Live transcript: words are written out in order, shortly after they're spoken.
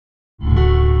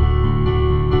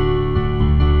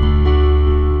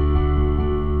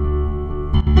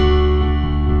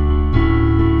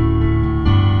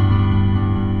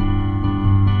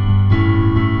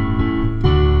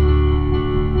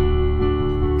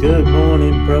Good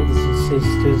morning, brothers and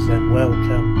sisters, and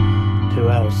welcome to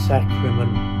our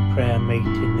sacrament prayer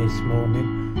meeting this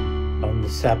morning on the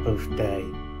Sabbath day.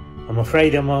 I'm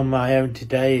afraid I'm on my own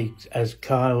today as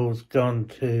Kyle's gone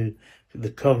to the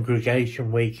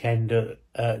congregation weekend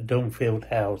at Dunfield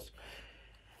House,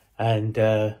 and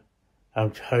I'm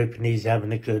hoping he's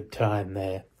having a good time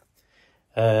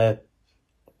there.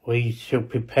 We shall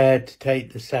prepare to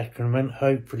take the sacrament.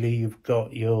 Hopefully you've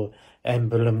got your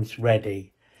emblems ready.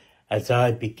 As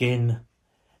I begin,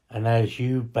 and as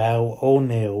you bow or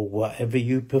kneel, whatever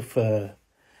you prefer,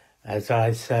 as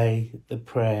I say the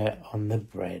prayer on the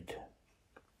bread.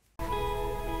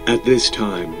 At this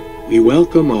time, we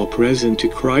welcome all present to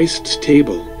Christ's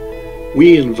table.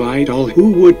 We invite all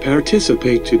who would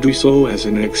participate to do so as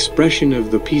an expression of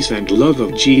the peace and love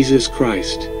of Jesus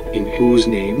Christ, in whose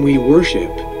name we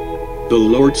worship. The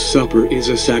Lord's Supper is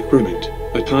a sacrament,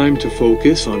 a time to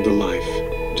focus on the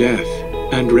life, death,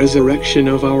 and resurrection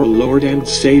of our Lord and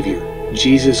Savior,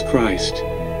 Jesus Christ.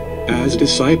 As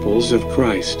disciples of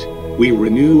Christ, we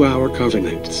renew our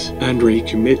covenants and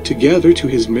recommit together to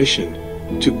His mission,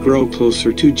 to grow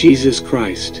closer to Jesus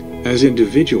Christ, as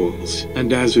individuals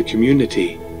and as a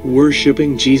community,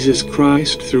 worshiping Jesus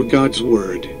Christ through God's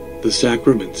Word, the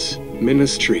sacraments,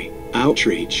 ministry,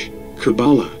 outreach,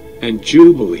 Kabbalah, and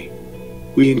Jubilee.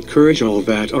 We encourage all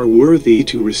that are worthy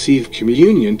to receive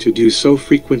communion to do so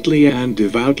frequently and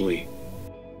devoutly.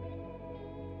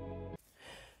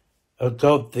 O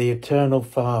God, the eternal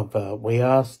Father, we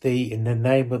ask Thee in the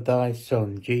name of Thy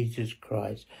Son, Jesus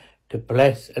Christ, to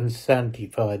bless and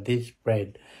sanctify this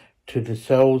bread to the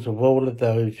souls of all of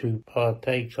those who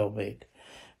partake of it,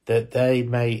 that they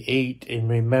may eat in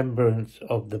remembrance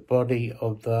of the body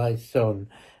of Thy Son,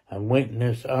 and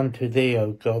witness unto Thee,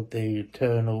 O God, the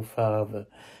eternal Father,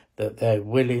 that they are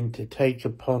willing to take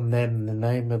upon them the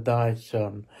name of Thy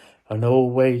Son, and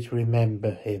always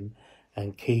remember Him,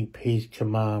 and keep His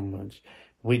commandments,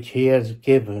 which He has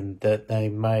given, that they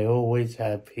may always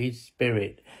have His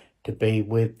Spirit to be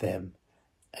with them.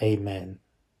 Amen.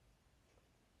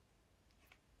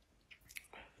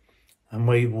 And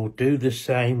we will do the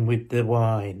same with the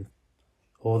wine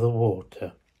or the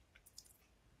water.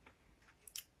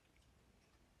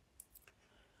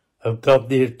 O God,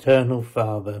 the eternal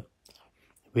Father,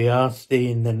 we ask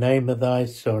Thee in the name of Thy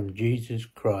Son, Jesus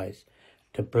Christ,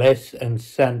 to bless and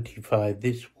sanctify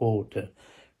this water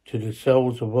to the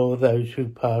souls of all those who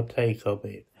partake of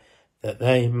it, that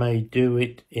they may do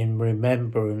it in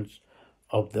remembrance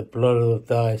of the blood of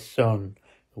Thy Son,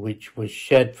 which was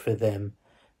shed for them,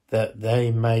 that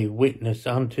they may witness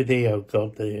unto Thee, O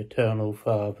God, the eternal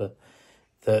Father,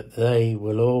 that they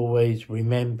will always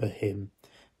remember Him,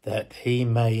 that He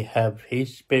may have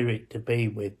His Spirit to be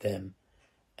with them.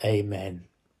 Amen.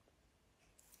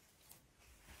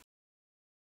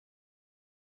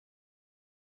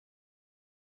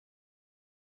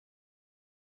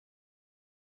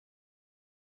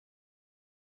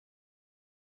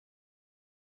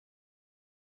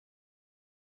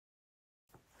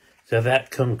 So that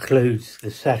concludes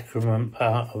the sacrament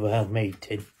part of our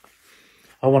meeting.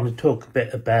 I want to talk a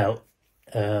bit about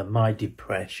my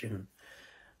depression.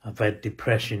 I've had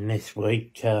depression this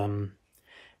week.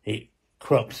 It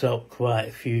crops up quite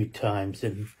a few times,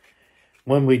 and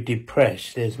when we're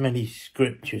depressed, there's many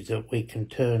scriptures that we can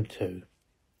turn to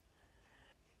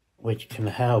which can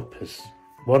help us.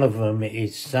 One of them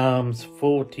is Psalms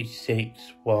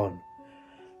 46:1.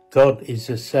 God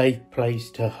is a safe place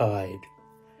to hide,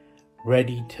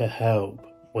 ready to help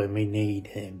when we need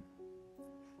Him.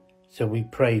 So we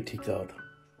pray to God,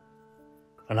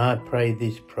 and I pray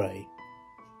this prayer.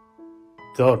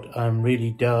 God, I'm in a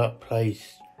really dark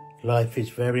place. Life is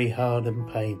very hard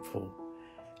and painful.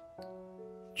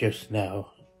 Just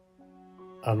now,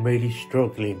 I'm really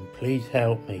struggling. Please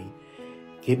help me.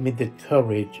 Give me the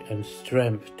courage and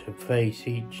strength to face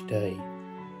each day.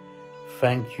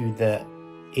 Thank You that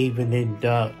even in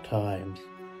dark times,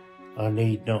 I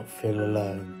need not feel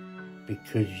alone,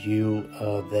 because You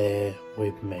are there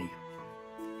with me.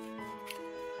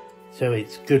 So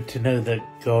it's good to know that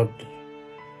God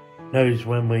knows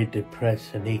when we're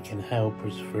depressed and He can help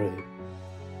us through.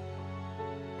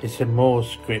 There's some more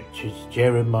scriptures.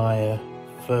 Jeremiah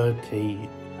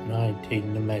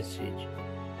 30:19, the Message.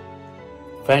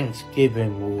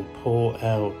 Thanksgiving will pour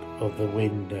out of the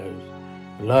windows.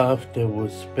 Laughter will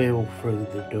spill through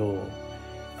the door.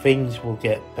 Things will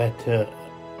get better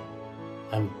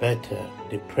and better.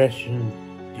 Depression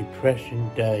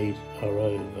days are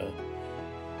over.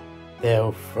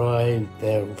 They'll thrive,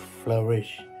 they'll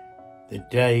flourish. The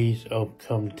days of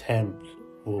contempt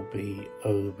will be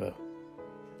over.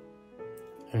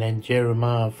 And then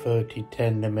Jeremiah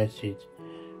 30:10, the message.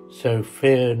 So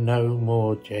fear no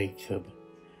more, Jacob,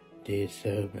 dear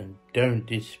servant. Don't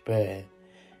despair.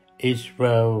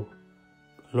 Israel,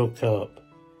 look up.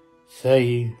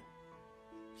 Say,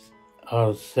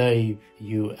 I'll save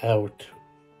you out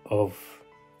of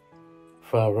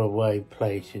faraway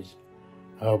places.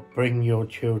 I'll bring your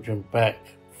children back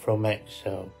from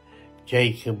exile.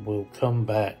 Jacob will come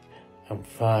back and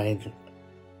find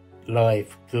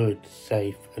life good,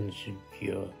 safe and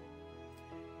secure.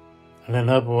 And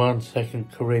another one,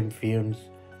 2 Corinthians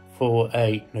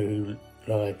 4:8, New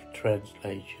Life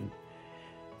Translation.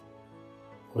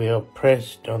 We are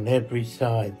pressed on every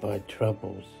side by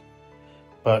troubles,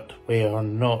 but we are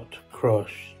not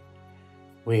crushed.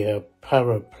 We are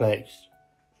perplexed,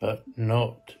 but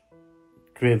not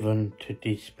driven to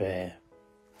despair.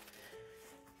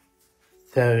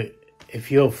 So if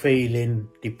you're feeling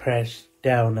depressed,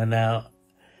 down and out,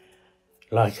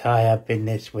 like I have been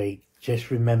this week, just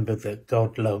remember that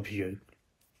God loves you.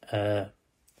 And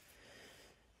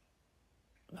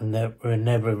that we're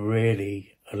never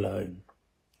really alone.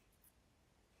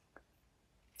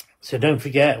 So don't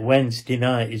forget, Thursday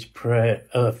night is prayer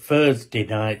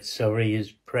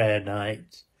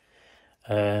night.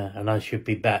 And I should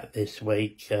be back this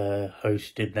week,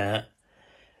 hosting that.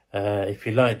 If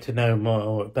you'd like to know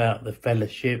more about the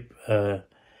fellowship,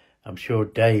 I'm sure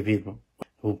David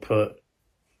will put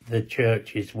the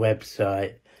church's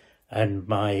website and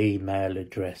my email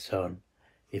address on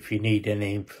if you need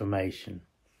any information.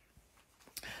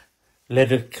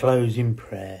 Let us close in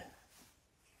prayer.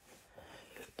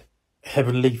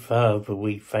 Heavenly Father,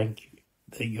 we thank you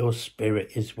that your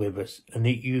Spirit is with us and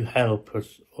that you help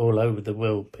us all over the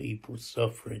world, people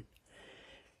suffering,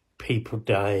 people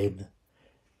dying.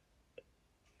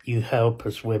 You help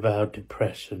us with our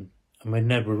depression, and we're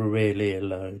never really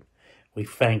alone. We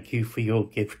thank you for your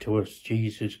gift to us,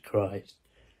 Jesus Christ.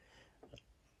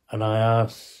 And I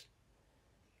ask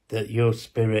that your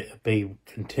Spirit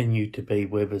continue to be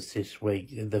with us this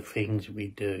week in the things we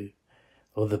do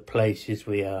or the places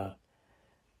we are,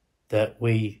 that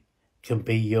we can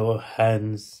be your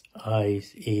hands,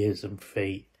 eyes, ears and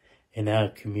feet in our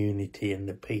community and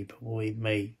the people we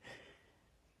meet,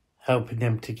 helping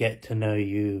them to get to know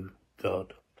you,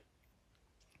 God.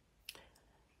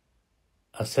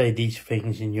 I say these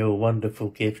things in your wonderful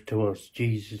gift to us,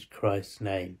 Jesus Christ's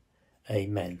name.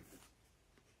 Amen.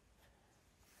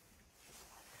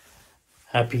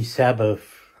 Happy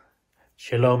Sabbath.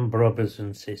 Shalom, brothers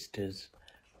and sisters.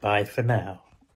 Bye for now.